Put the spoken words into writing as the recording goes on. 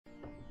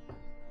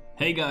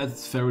Hey guys,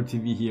 it's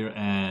TV here,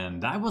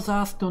 and I was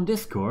asked on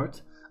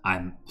Discord.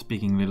 I'm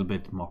speaking a little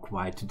bit more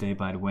quiet today,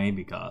 by the way,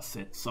 because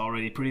it's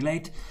already pretty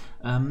late.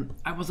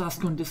 I was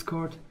asked on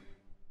Discord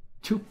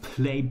to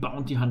play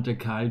Bounty Hunter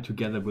Kyle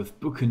together with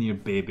Buccaneer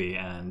Bebe,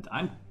 and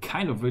I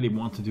kind of really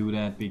want to do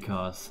that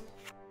because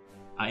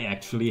I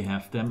actually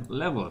have them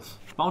levels.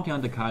 Bounty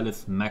Hunter Kyle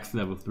is max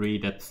level 3,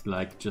 that's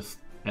like just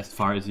as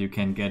far as you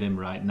can get him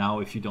right now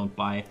if you don't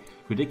buy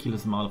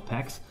ridiculous amount of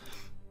packs.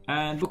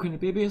 And Buccaneer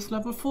Bebe is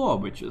level 4,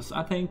 which is,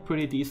 I think,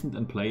 pretty decent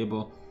and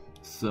playable.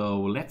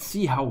 So let's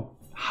see how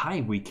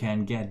high we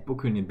can get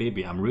Buccaneer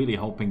Bebe. I'm really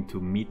hoping to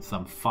meet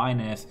some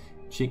fine-ass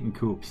chicken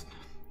coops.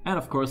 And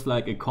of course,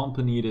 like,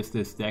 accompany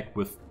this deck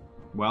with,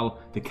 well,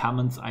 the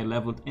commons I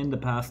leveled in the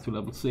past to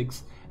level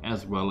 6,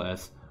 as well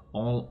as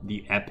all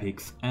the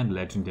epics and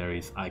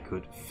legendaries I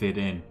could fit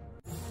in.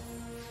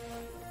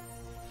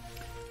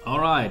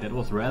 Alright, that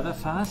was rather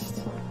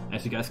fast.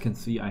 As you guys can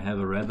see, I have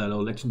a rather low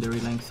legendary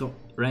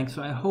rank,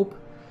 so I hope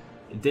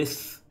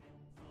this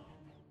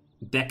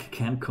deck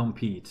can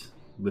compete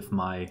with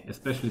my,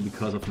 especially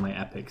because of my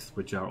epics,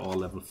 which are all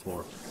level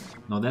 4.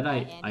 Now that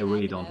I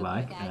really don't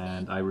like,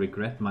 and I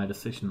regret my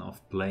decision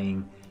of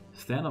playing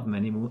Stand of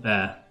Many Moons.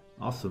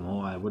 Awesome,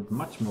 I would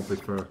much more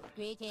prefer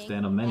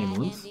Stand of Many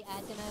Moons.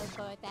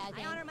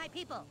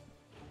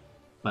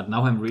 But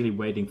now I'm really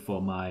waiting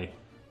for my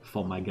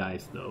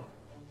guys though.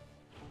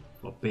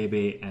 For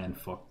Bebe and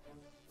for...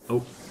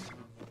 Oh!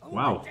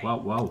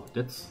 Wow,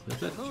 that's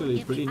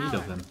actually pretty neat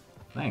of him.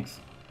 Thanks.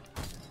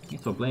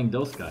 Thanks for playing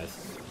those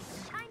guys.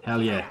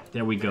 Hell yeah,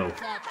 there we go.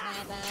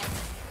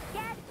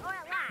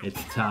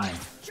 It's time.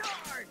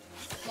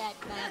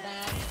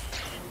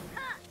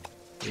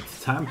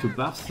 It's time to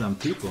buff some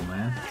people,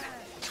 man.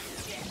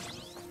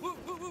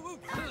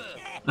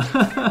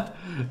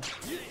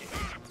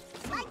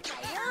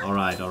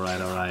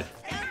 Alright.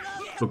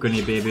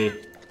 Buccaneer Bebe,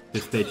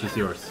 this stage is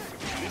yours.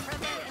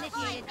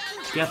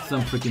 Get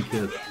some freaking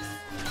kills.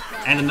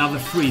 And another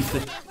freeze,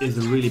 that is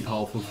a really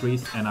powerful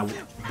freeze, and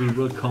we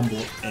will combo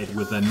it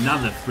with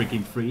another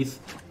freaking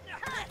freeze.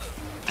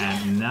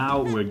 And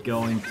now we're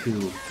going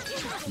to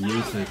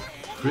use a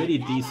pretty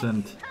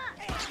decent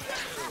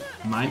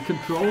mind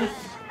control.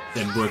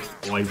 That works,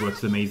 oh, it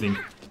works amazing.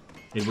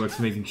 It works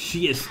amazing.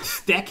 She is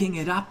stacking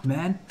it up,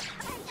 man.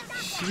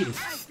 She is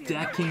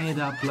stacking it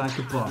up like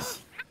a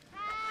boss.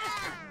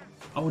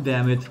 Oh,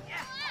 damn it.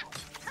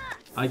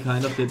 I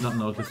kind of did not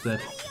notice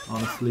that,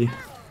 honestly.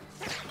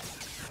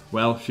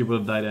 Well, she would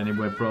have died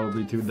anyway,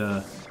 probably to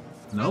the...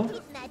 No?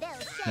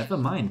 Never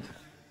mind.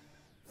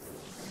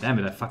 Damn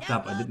it, I fucked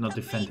up. I did not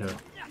defend her.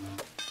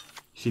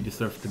 She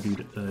deserved to be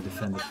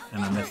defended,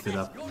 and I messed it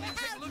up.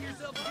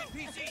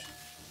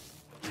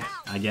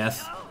 I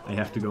guess I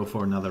have to go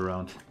for another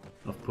round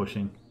of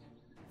pushing.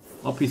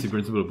 Or PC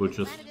Principal would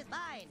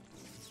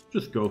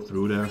just go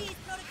through there.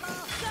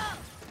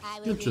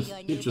 He'll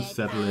just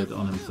settle it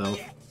on himself.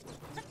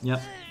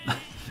 Yep.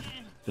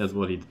 That's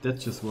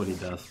just what he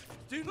does.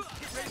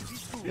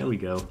 There we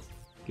go.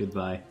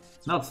 Goodbye.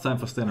 Now it's time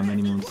for Stand of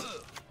Many Moons.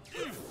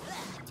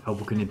 Oh,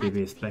 Buccaneer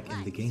Bebe is back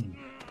in the game.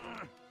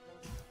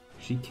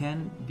 She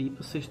can be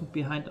positioned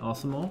behind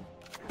Osimo.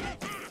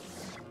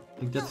 I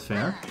think that's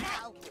fair.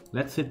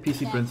 Let's hit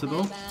PC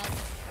Principal.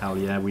 Hell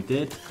yeah, we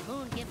did.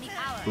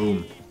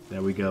 Boom.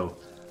 There we go.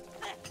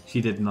 She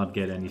did not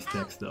get any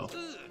stacks though.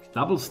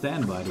 Double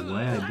stand, by the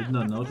way. I did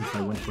not notice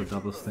I went for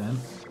double stand.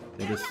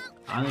 That is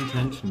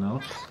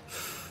unintentional.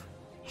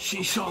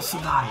 She's also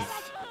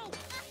alive.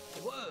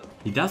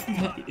 He doesn't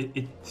have...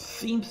 It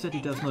seems that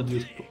he does not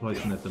use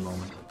poison at the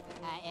moment.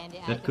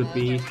 That could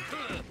be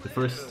the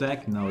first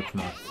stack. No, it's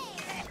not.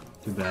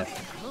 Too bad.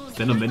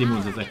 Stand of Many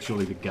Moons is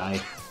actually the guy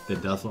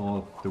that does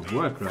all the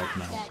work right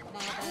now.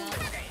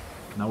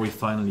 Now we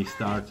finally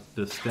start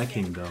the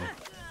stacking though.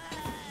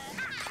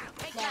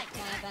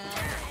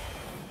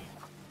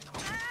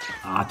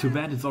 Ah, too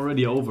bad it's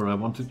already over. I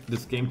wanted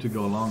this game to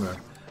go longer.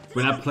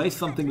 When I play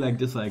something like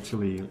this, I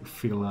actually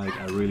feel like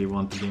I really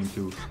want the game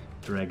to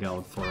drag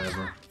out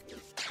forever.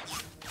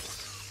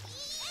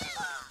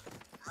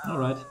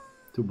 Alright,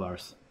 2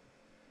 bars.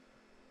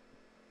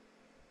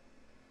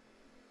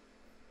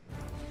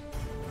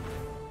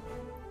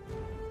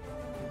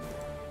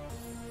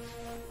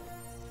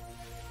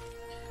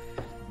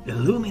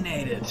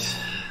 Illuminated!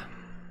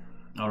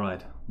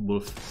 Alright,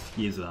 Wolf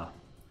Yeza,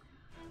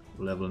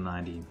 level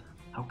 19.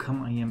 How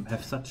come I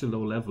have such a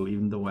low level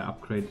even though I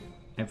upgrade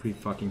every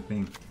fucking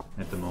thing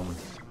at the moment?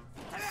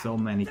 So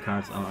many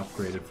cards are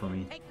upgraded for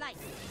me.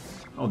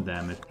 Oh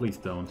damn it, please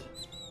don't.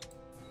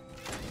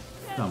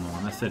 Come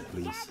on, I said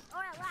please.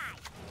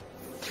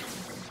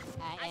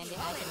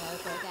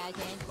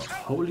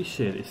 Holy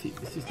shit, is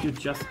this dude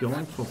just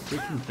going for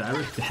freaking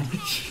direct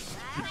damage?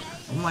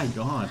 Oh my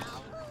god.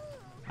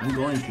 I'm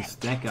going to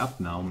stack up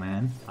now,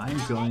 man. I'm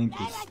going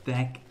to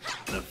stack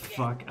the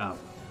fuck up.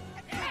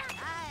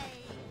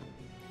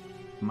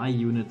 My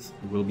units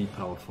will be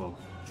powerful.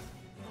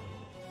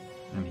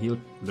 And he'll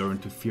learn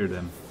to fear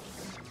them.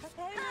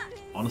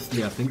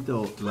 Honestly, I think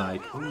though,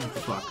 like... Oh,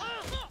 fuck.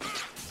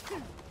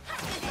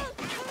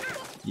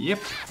 Yep.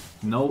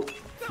 No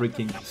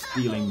freaking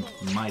stealing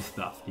my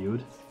stuff,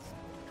 dude.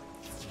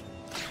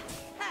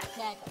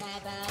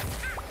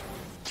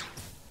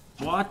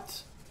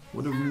 What?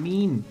 What a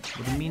mean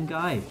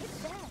guy.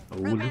 Oh,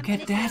 look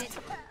at that!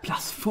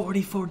 Plus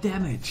 44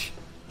 damage!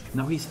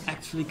 Now he's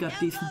actually got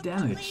decent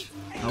damage.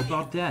 How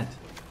about that?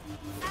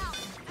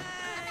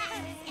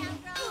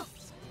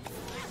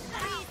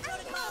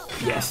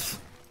 Yes!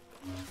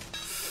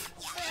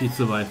 She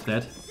survived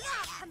that.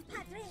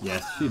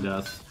 Yes, she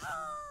does.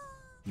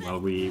 Well,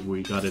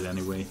 we got it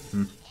anyway.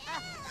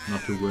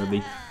 Not too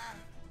worthy.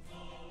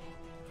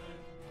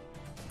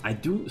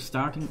 I'm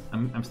starting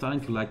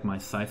to like my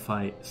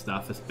sci-fi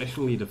stuff,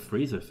 especially the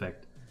freeze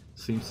effect.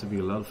 Seems to be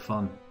a lot of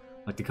fun.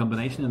 Like the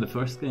combination in the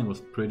first game was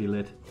pretty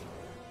lit.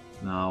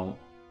 Now,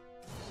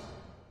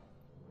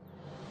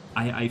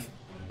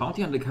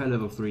 Bounty Hunter Kai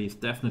level 3 is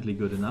definitely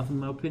good enough in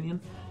my opinion,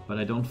 but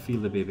I don't feel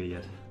the Bebe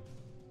yet.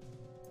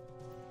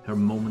 Her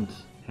moment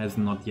has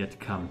not yet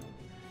come.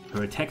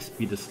 Her attack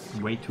speed is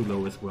way too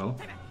low as well.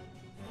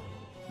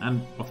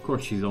 And of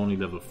course she's only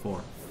level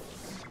 4.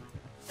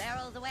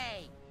 Barrels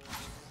away.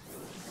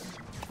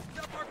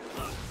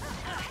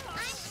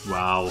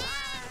 Wow.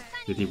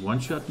 Did he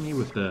one-shot me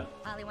with the...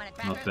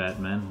 Not bad,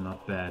 man.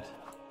 Not bad.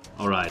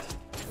 Alright.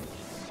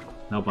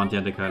 Now Bounty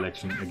Hunter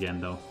collection again,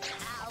 though.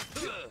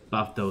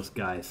 Buff those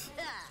guys.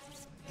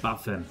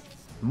 Buff him.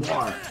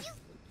 More!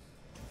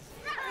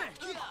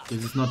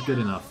 This is not good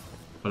enough.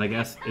 But I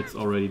guess it's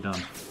already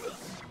done.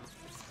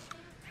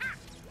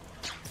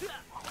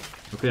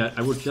 Okay,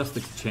 I would just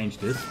exchange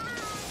this.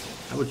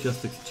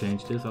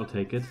 I'll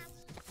take it.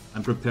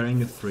 I'm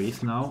preparing a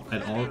freeze now.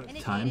 At all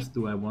times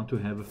do I want to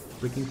have a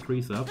freaking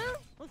freeze up.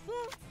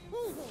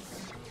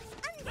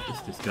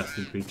 This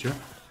disgusting creature.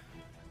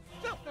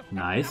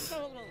 Nice.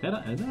 I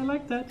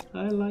like that.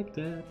 I like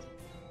that.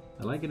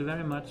 I like it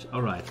very much.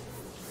 Alright.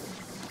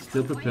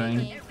 Still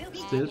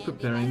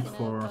preparing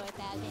for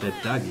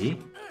that doggy.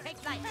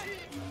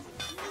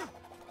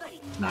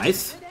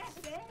 Nice.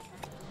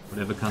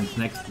 Whatever comes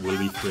next will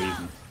be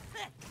freezing.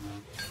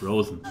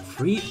 Frozen.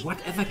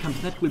 Whatever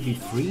comes next will be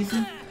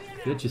freezing?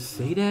 Did I just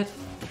say that?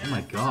 Oh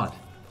my god.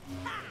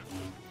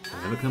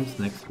 Whatever comes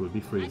next will be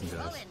freezing,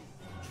 guys.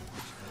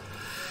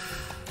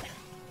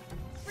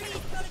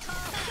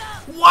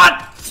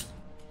 What?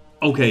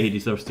 Okay, he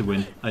deserves to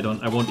win. I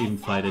won't even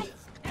fight it.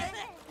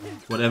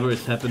 Whatever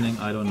is happening,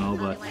 I don't know,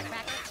 but...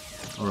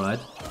 Alright.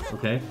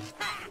 Okay.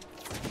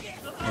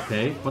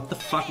 Okay, what the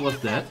fuck was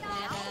that?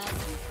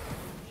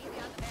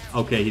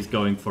 Okay, he's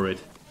going for it.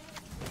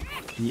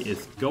 He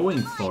is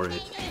going for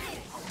it.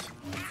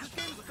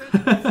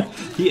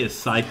 He is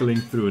cycling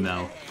through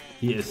now.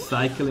 He is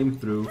cycling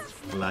through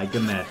like a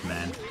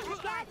madman.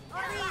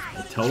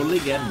 I totally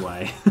get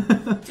why.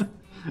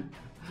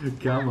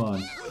 Come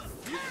on.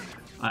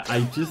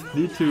 I just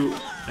need to...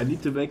 I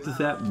need to make this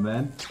happen,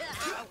 man.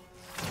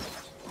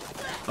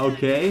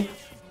 Okay.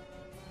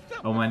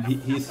 Oh man,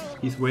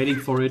 he's waiting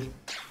for it.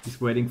 He's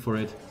waiting for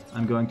it.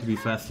 I'm going to be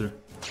faster.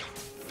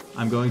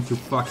 I'm going to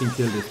fucking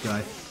kill this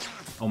guy.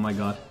 Oh my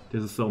god,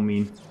 this is so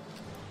mean.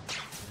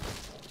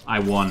 I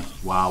won.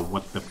 Wow,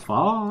 what the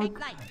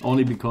fuck?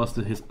 Only because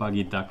his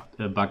buggy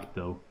bugged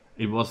though.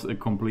 It was a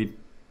complete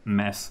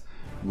mess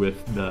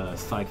with the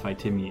sci-fi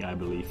Timmy, I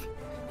believe.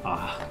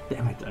 Ah,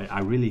 damn it,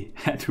 I really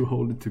had to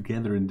hold it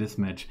together in this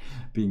match,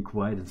 being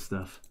quiet and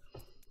stuff.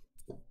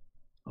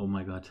 Oh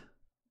my god.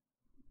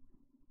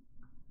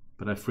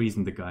 But I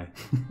frozen the guy.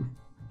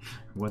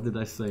 What did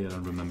I say? I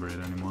don't remember it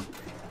anymore.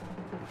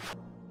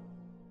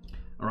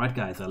 Alright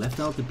guys, I left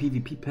out the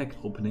PvP pack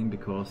opening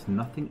because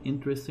nothing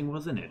interesting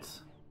was in it.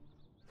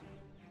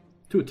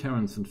 2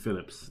 Terrans and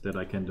Phillips that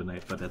I can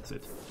donate, but that's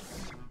it.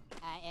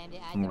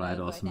 Alright,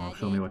 awesome. Now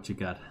show me what you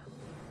got.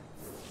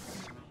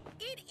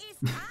 It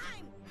is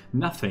time.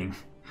 Nothing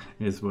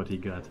is what he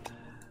got.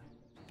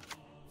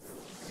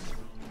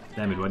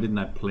 Damn it, why didn't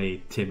I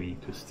play Timmy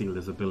to steal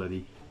this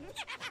ability?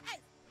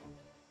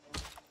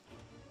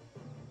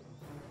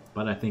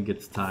 But I think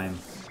it's time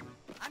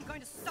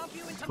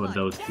for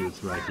those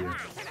dudes right here.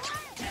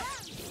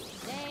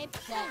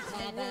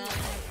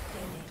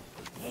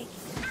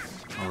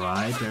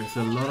 Alright, there's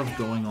a lot of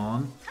going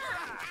on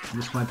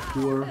with my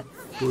poor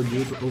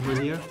dude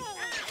over here.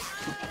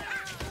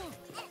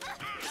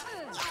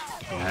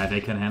 Yeah,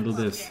 they can handle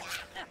this.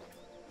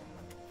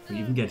 We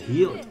even get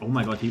healed. Oh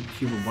my god,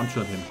 she will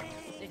one-shot him.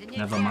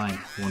 Never mind,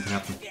 won't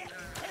happen.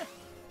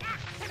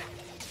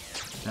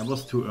 That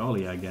was too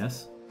early, I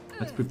guess.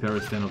 Let's prepare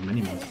a stand of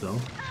mini-moves though.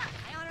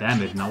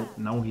 Damn it,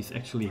 now he's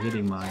actually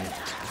hitting my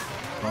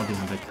Bounty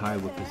Hunter Kai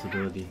with this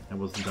ability. That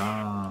was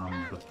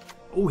dumb. But...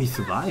 oh, he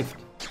survived!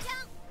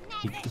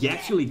 He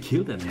actually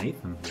killed that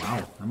Nathan.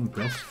 Wow, I'm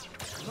impressed.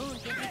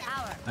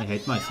 I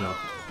hate myself.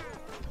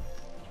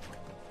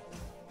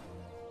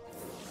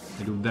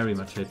 I do very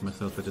much hate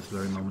myself at this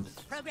very moment.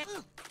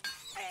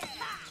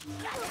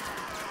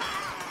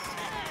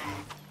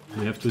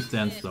 We have 2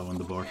 stands though on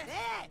the board.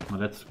 Oh,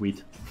 that's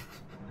sweet.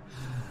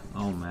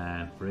 Oh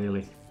man,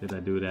 really? Did I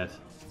do that?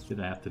 Did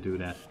I have to do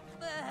that?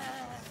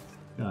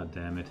 God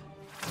damn it.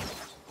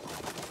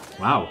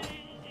 Wow.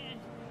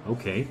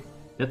 Okay,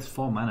 that's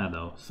 4 mana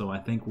though, so I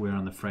think we're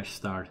on a fresh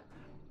start.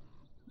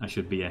 I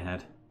should be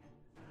ahead.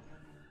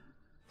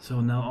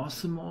 So now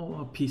Osimo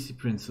or PC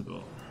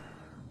Principle?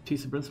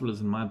 PC Principle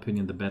is in my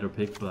opinion the better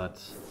pick, but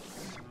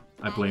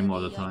I play him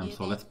all the time,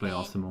 so let's play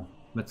Osimo.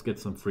 Let's get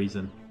some freeze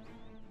in.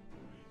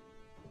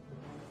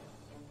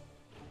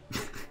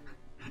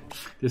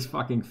 This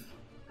fucking...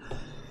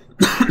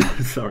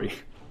 Sorry.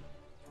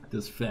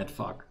 This fat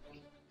fuck.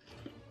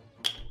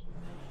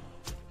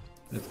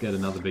 Let's get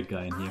another big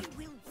guy in here.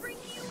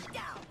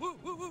 Woo,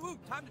 woo, woo, woo.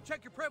 Time to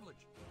check your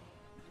privilege.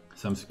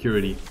 Some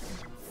security.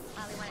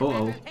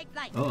 Uh-oh.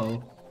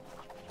 Uh-oh.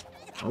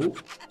 Oh.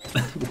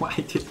 Why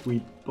did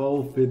we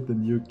both hit the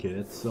new kid?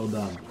 It's so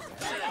dumb.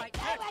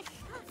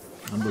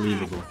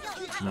 Unbelievable.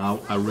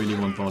 Now I really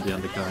want Bounty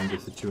Hunter in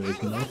this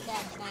situation though.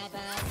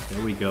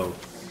 There we go.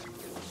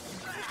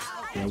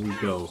 There we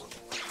go.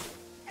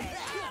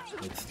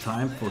 It's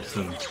time for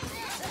some...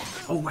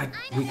 Oh,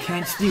 we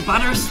can't steal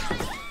Butters!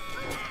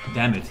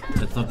 Damn it,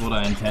 that's not what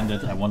I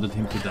intended. I wanted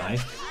him to die.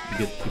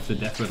 Give the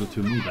death rattle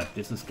to me, but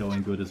this is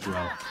going good as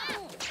well.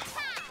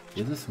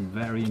 This is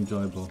very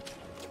enjoyable.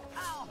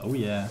 Oh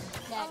yeah.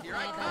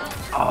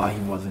 Oh, he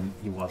was in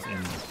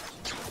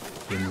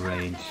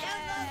range.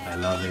 I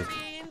love it.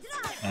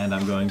 And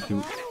I'm going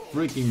to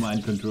freaking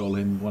mind control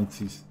him once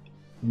he's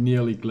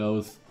nearly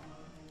close.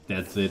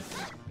 That's it.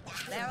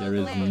 There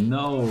is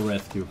no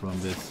rescue from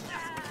this.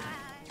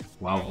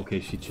 Wow, okay,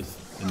 she just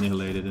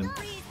annihilated him.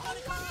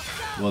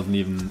 Wasn't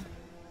even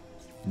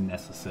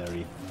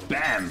necessary.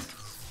 BAM!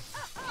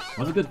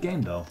 Was a good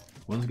game though.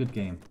 Was a good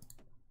game.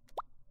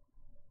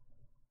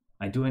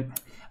 I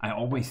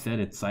always said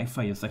it,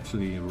 sci-fi is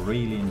actually a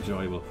really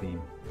enjoyable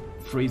theme.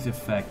 Freeze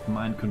effect,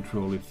 mind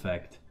control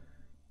effect.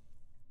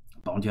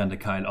 Bounty Hunter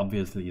Kyle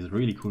obviously is a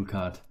really cool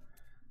card.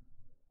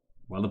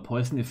 Well, the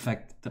poison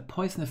effect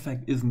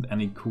isn't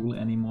very cool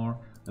anymore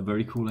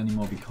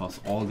because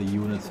all the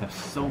units have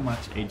so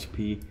much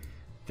HP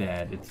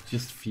that it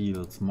just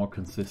feels more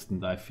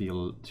consistent, I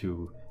feel,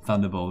 to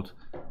Thunderbolt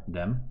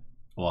them.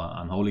 Or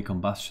Unholy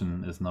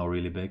Combustion is now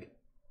really big.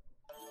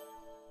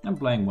 I'm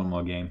playing one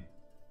more game.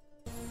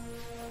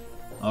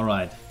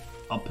 Alright,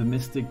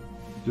 Optimistic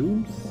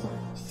Dooms?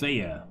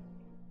 Saya.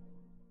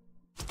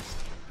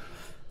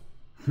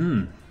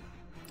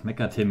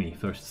 Mecha Timmy,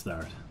 first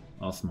start.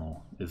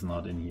 Osmo is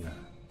not in here.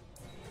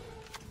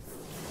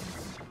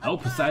 Oh,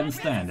 Poseidon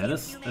Stand, that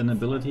is an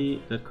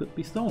ability that could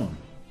be stolen.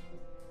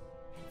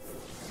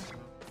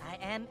 I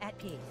am at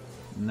peace.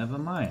 Never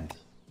mind.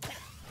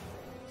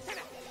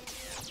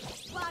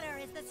 Water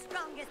is the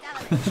strongest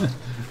element.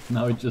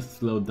 Now it just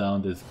slowed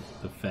down the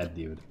fat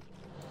dude.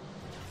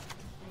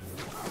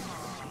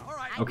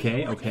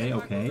 Okay, okay,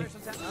 okay.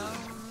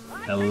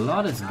 A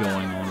lot is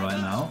going on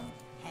right now.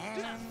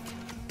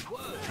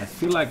 I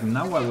feel like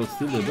now I will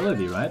steal the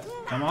ability, right?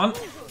 Come on!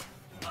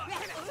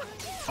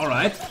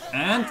 Alright,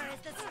 and...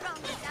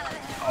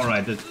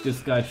 Alright, this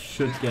guy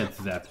should get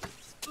zapped.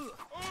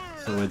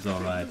 So it's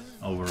alright,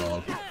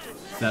 overall.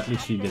 Sadly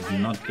she did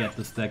not get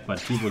the stack, but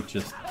he will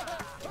just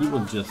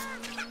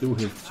do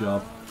his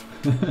job.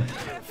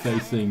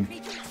 Facing...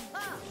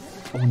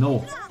 Oh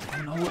no!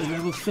 Oh no,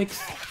 level 6!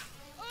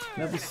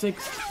 Level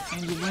 6!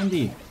 Andy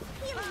Wendy!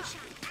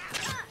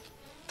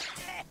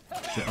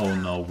 Oh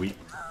no,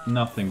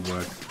 nothing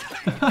worked.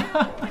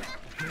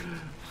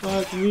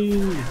 Fuck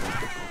me!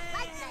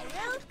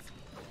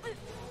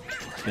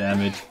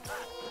 Damn it.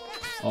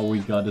 All we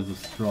got is a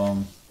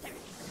strong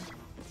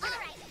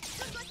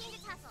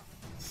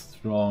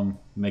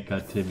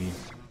Mecha Timmy.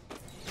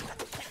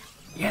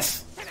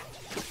 Yes!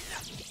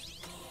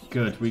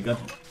 Good, we got...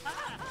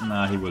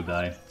 Nah, he will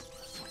die.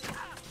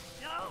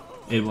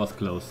 It was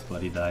close,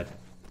 but he died.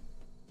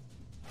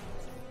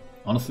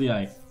 Honestly,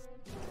 I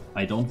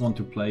don't want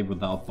to play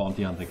without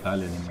Bounty Hunter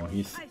Kyle anymore.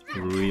 He's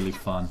really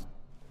fun.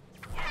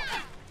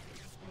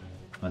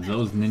 And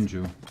so is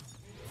Ninjew.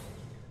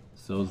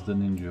 So's the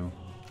Ninjew.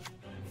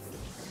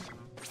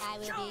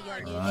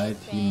 Alright,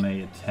 he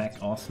may attack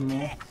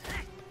Osmo.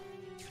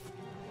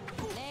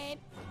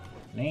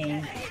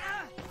 Lame.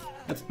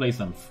 Let's play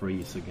some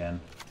freeze again.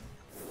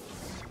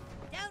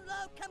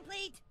 Download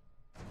complete.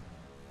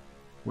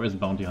 Where's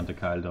Bounty Hunter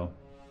Kyle though?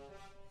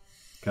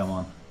 Come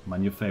on, my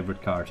new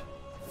favorite card.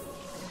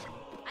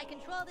 I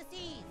control the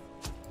seas.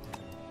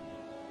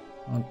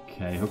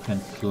 Okay, hook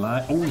and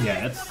glide. Oh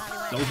yeah,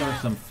 those are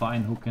some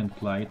fine hook and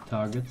glide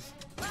targets.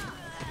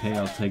 Okay,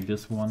 I'll take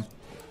this one.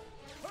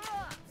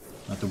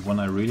 Not the one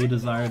I really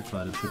desired,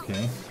 but it's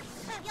okay.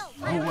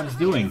 Oh, what is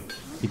doing?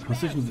 He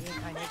positioned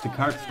the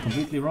cards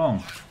completely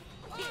wrong.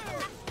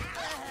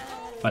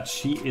 But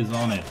she is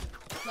on it.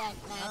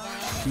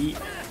 She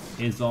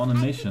is on a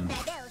mission.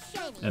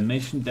 A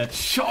mission that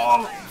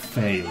shall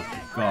fail.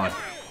 God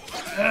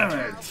damn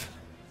it.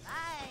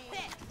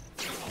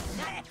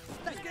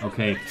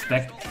 Okay,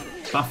 stack.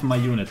 Buff my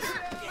units.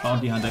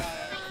 Bounty Hunter.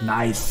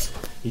 Nice.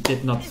 He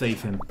did not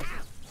save him.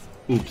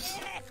 Oops.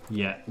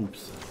 Yeah,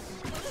 oops.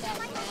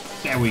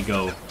 There we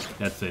go.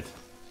 That's it.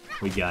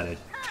 We got it.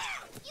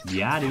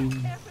 Got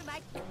him.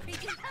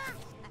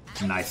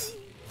 Nice.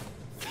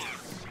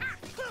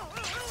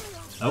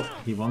 Oh,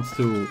 he wants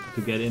to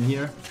get in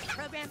here.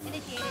 Program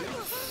initiated.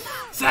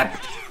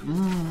 Zap!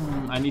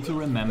 I need to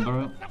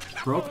remember,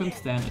 Broken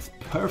Stand is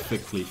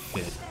perfectly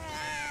fit.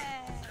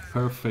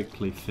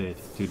 Perfectly fit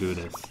to do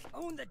this.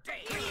 Own the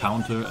day.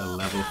 Counter a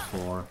level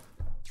 4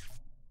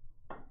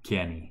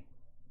 Kenny.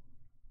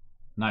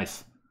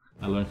 Nice.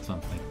 I learned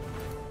something.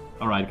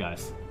 Alright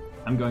guys,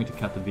 I'm going to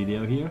cut the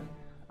video here.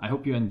 I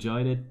hope you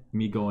enjoyed it.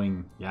 Me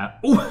going, yeah.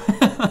 Ooh!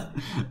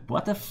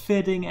 What a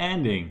fitting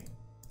ending.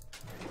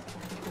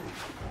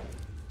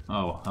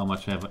 Oh, how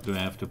much do I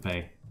have to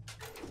pay?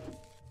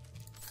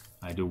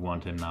 I do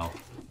want him now.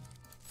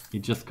 He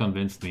just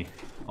convinced me.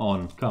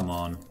 On, come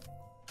on.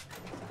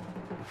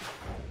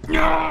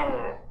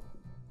 No!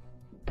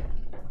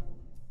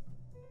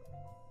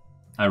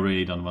 I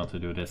really don't want to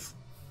do this.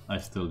 I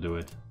still do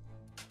it.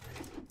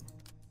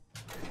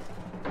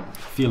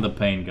 Feel the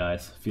pain,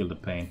 guys. Feel the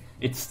pain.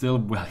 It's still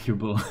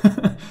valuable.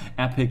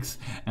 Epics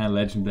and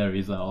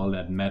legendaries are all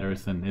that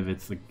matters, and if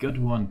it's a good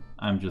one,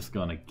 I'm just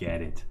gonna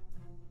get it.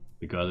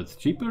 Because it's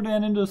cheaper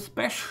than in the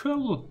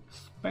special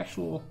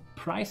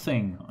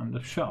pricing on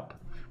the shop.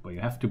 But you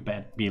have to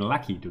be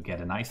lucky to get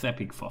a nice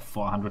epic for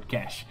 400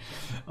 cash.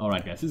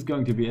 Alright guys, this is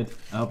going to be it.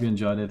 I hope you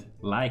enjoyed it.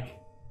 Like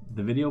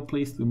the video,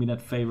 please do me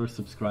that favor,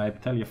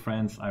 subscribe, tell your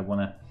friends. I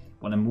wanna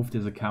move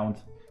this account,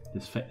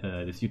 this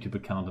YouTube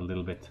account a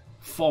little bit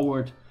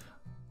forward.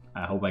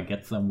 I hope I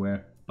get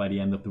somewhere by the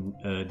end of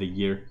the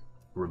year.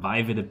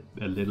 Revive it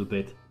a little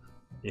bit.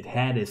 It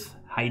had its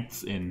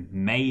heights in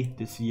May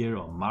this year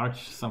or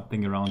March,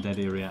 something around that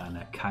area, and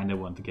I kinda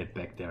want to get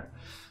back there.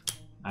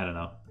 I don't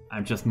know.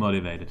 I'm just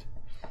motivated.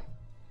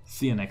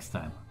 See you next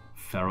time.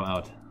 Pharaoh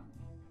out.